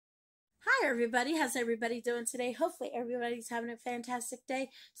Hi everybody, how's everybody doing today? Hopefully everybody's having a fantastic day.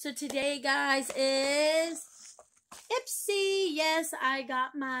 So today, guys, is Ipsy. Yes, I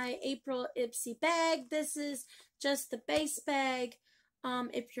got my April Ipsy bag. This is just the base bag.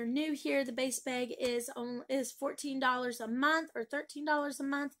 If you're new here, the base bag is $14 a month or $13 a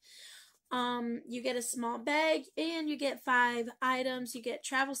month. You get a small bag and you get 5 items. You get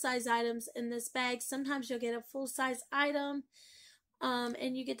travel size items in this bag. Sometimes you'll get a full size item.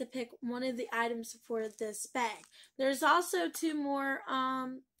 And you get to pick one of the items for this bag. There's also 2 more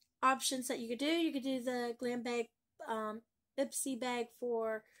options that you could do. You could do the Glam bag, Ipsy bag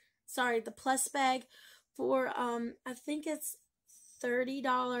the plus bag for I think it's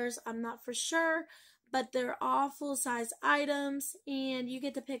 $30. I'm not for sure, but they're all full size items, and you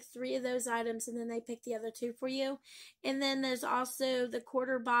get to pick 3 of those items, and then they pick the other 2 for you. And then there's also the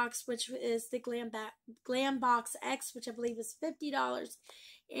quarter box, which is the Glam Box X, which I believe is $50.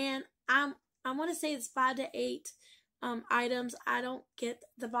 And I want to say it's 5 to 8 items. I don't get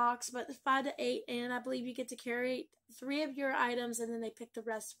the box, but 5 to 8, and I believe you get to carry 3 of your items, and then they pick the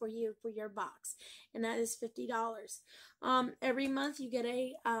rest for you for your box, and that is $50. Every month you get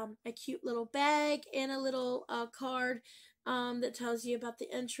a cute little bag and a little card that tells you about the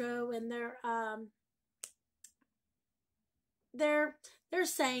intro and their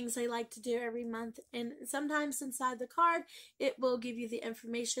sayings they like to do every month. And sometimes inside the card it will give you the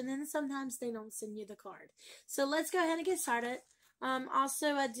information, and sometimes they don't send you the card. So let's go ahead and get started.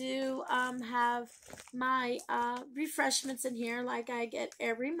 Also, I do have my refreshments in here like I get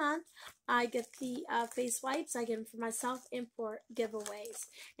every month. I get the face wipes. I get them for myself and for giveaways,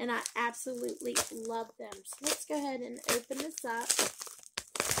 and I absolutely love them. So let's go ahead and open this up.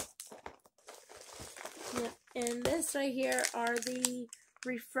 Yep, and this right here are the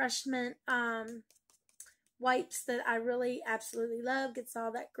refreshment wipes that I really absolutely love. Gets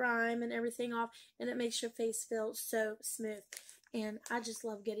all that grime and everything off, and it makes your face feel so smooth. And I just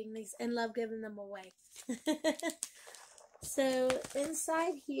love getting these and love giving them away. So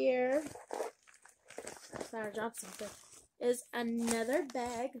inside here, sorry, I dropped something, is another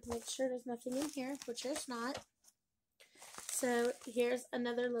bag. Make sure there's nothing in here, which there's not. So here's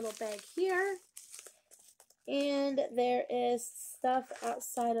another little bag here. And there is stuff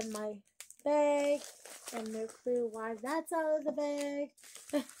outside of my bag. And no clue why that's out of the bag.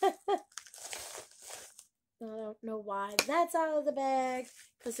 I don't know why that's out of the bag,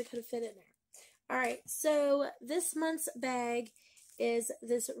 because it could have fit in there. Alright, so this month's bag is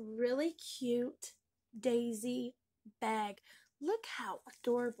this really cute daisy bag. Look how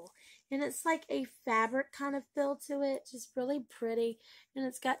adorable. And it's like a fabric kind of feel to it, just really pretty. And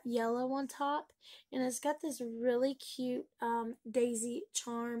it's got yellow on top, and it's got this really cute daisy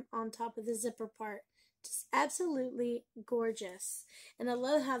charm on top of the zipper part. Just absolutely gorgeous. And I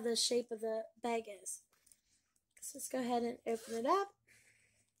love how the shape of the bag is. So let's go ahead and open it up.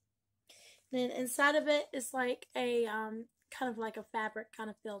 And then inside of it is like a kind of like a fabric kind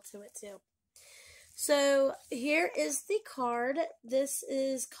of feel to it too. So here is the card. This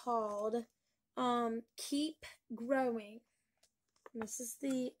is called Keep Growing. And this is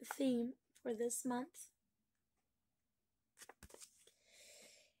the theme for this month.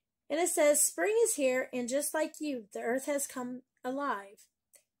 And it says, spring is here, and just like you, the earth has come alive.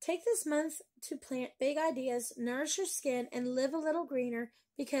 Take this month to plant big ideas, nourish your skin, and live a little greener,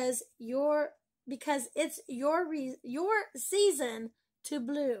 because it's your season to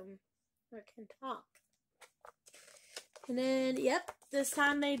bloom. I can talk. And then, yep, this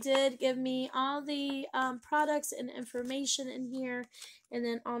time they did give me all the products and information in here. And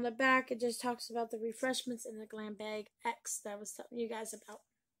then on the back, it just talks about the refreshments in the Glam Bag X that I was telling you guys about.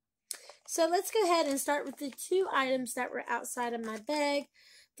 So let's go ahead and start with the 2 items that were outside of my bag.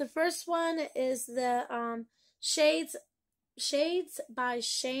 The first one is the Shades by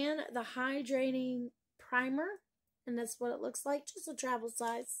Shan, the Hydrating Primer. And that's what it looks like, just a travel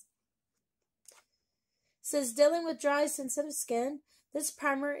size. It says, dealing with dry, sensitive skin, this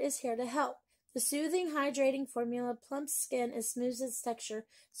primer is here to help. The soothing, hydrating formula plumps skin and smooths its texture,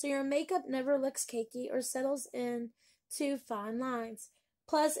 so your makeup never looks cakey or settles into fine lines.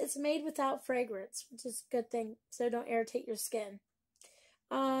 Plus, it's made without fragrance, which is a good thing, so don't irritate your skin.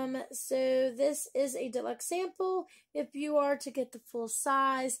 So this is a deluxe sample. If you are to get the full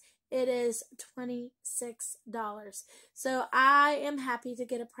size, it is $26. So I am happy to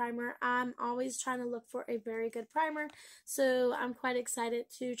get a primer. I'm always trying to look for a very good primer, so I'm quite excited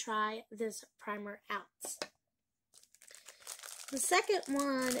to try this primer out. The second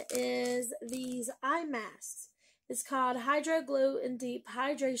one is these eye masks. It's called Hydro Glow and Deep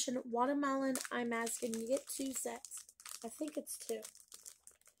Hydration Watermelon Eye Mask, and you get 2 sets. I think it's 2.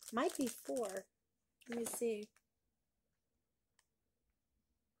 Might be 4. Let me see.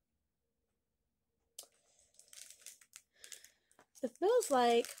 It feels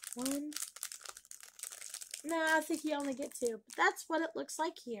like 1. No, I think you only get 2. But that's what it looks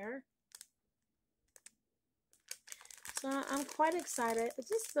like here. So I'm quite excited. It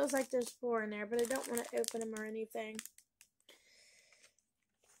just feels like there's 4 in there, but I don't want to open them or anything.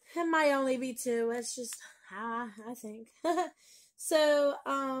 It might only be 2. It's just how I think. So,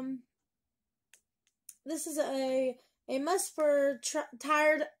 this is a must for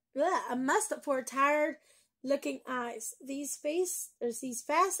tired looking eyes. These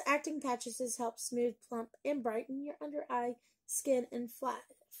fast acting patches help smooth, plump, and brighten your under eye skin in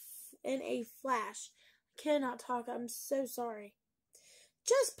a flash. I cannot talk. I'm so sorry.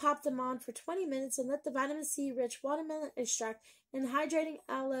 Just pop them on for 20 minutes and let the vitamin C rich watermelon extract and hydrating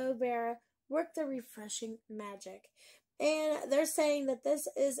aloe vera work the refreshing magic. And they're saying that this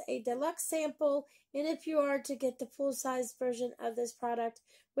is a deluxe sample, and if you are to get the full-size version of this product,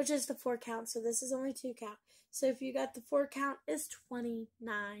 which is the 4 count, so this is only 2 count. So if you got the 4 count, it's $29.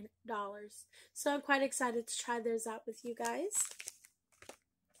 So I'm quite excited to try those out with you guys.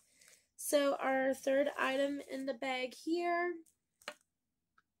 So our third item in the bag here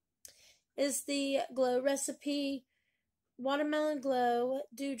is the Glow Recipe Watermelon Glow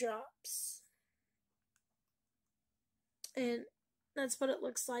Dewdrops. And that's what it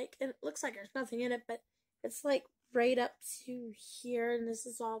looks like. And it looks like there's nothing in it, but it's like right up to here. And this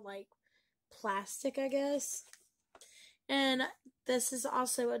is all like plastic, I guess. And this is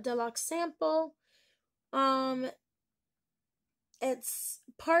also a deluxe sample. It's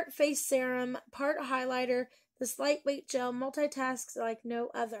part face serum, part highlighter. This lightweight gel multitasks like no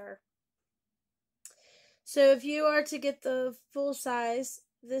other. So if you are to get the full size,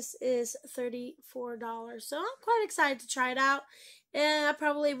 this is $34. So I'm quite excited to try it out. And I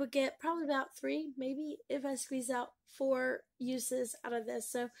probably would get about 3, maybe if I squeeze out 4 uses out of this.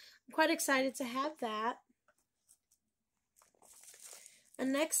 So I'm quite excited to have that. The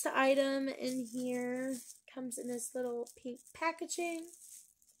next item in here comes in this little pink packaging.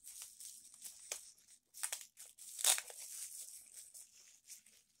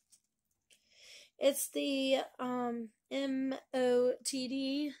 It's the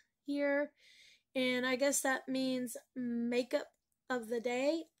MOTD here, and I guess that means makeup of the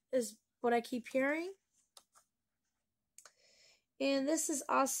day is what I keep hearing. And this is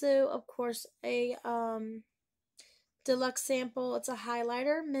also, of course, a deluxe sample. It's a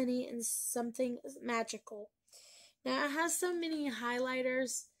highlighter, mini, and something magical. Now, it has so many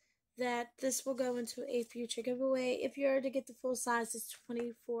highlighters that this will go into a future giveaway. If you are to get the full size, it's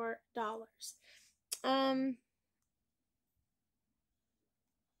 $24. I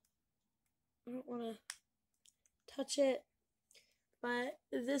don't want to touch it, but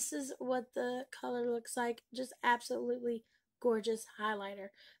this is what the color looks like. Just absolutely gorgeous highlighter.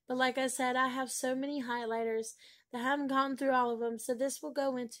 But like I said, I have so many highlighters that I haven't gone through all of them, so this will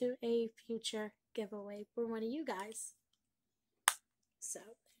go into a future giveaway for one of you guys. So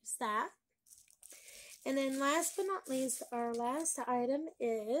there's that. And then last but not least, our last item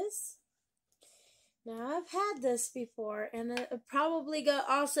is, now I've had this before, and it'll probably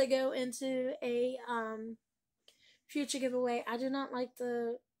also go into a future giveaway. I do not like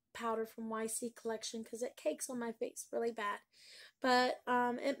the powder from YC Collection because it cakes on my face really bad. But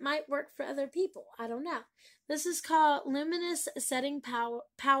it might work for other people. I don't know. This is called Luminous Setting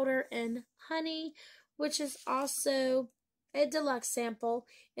Powder in Honey, which is also a deluxe sample.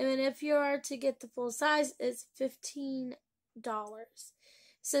 And then if you are to get the full size, it's $15.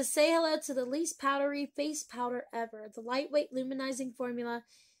 So say hello to the least powdery face powder ever. The lightweight luminizing formula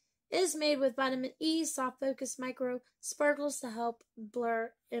is made with vitamin E, soft focus micro sparkles to help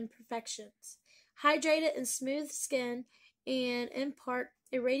blur imperfections. Hydrate it and smooth skin and impart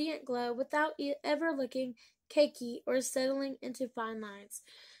a radiant glow without ever looking cakey or settling into fine lines.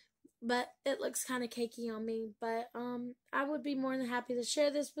 But it looks kind of cakey on me. But I would be more than happy to share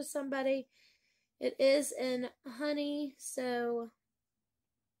this with somebody. It is in honey, so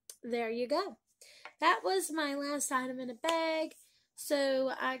there you go. That was my last item in a bag.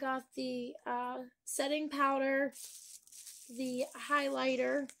 So I got the setting powder, the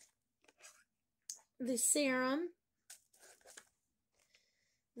highlighter, the serum,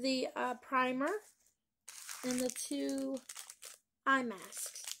 the primer, and the 2 eye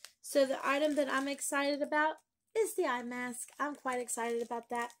masks. So the item that I'm excited about is the eye mask. I'm quite excited about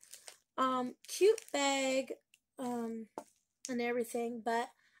that. Cute bag and everything, but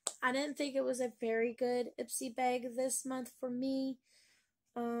I didn't think it was a very good Ipsy bag this month for me.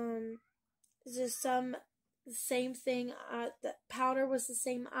 Just some the same thing. The powder was the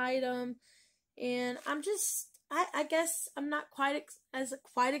same item. And I'm just, I guess I'm not quite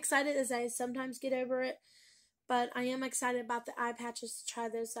quite excited as I sometimes get over it. But I am excited about the eye patches to try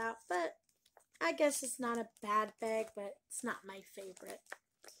those out. But I guess it's not a bad bag, but it's not my favorite.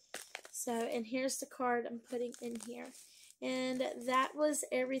 So, and here's the card I'm putting in here. And that was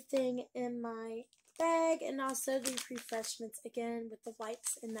everything in my bag, and also the refreshments again with the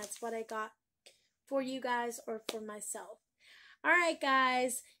wipes, and that's what I got for you guys or for myself. Alright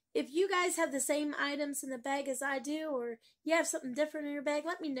guys, if you guys have the same items in the bag as I do, or you have something different in your bag,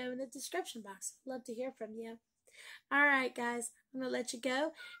 let me know in the description box. I'd love to hear from you. Alright guys, I'm going to let you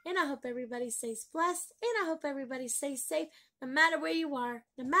go, and I hope everybody stays blessed, and I hope everybody stays safe, no matter where you are,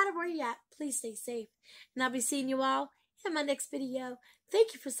 no matter where you're at, please stay safe. And I'll be seeing you all in my next video.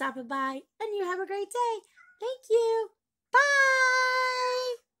 Thank you for stopping by, and you have a great day. Thank you. Bye!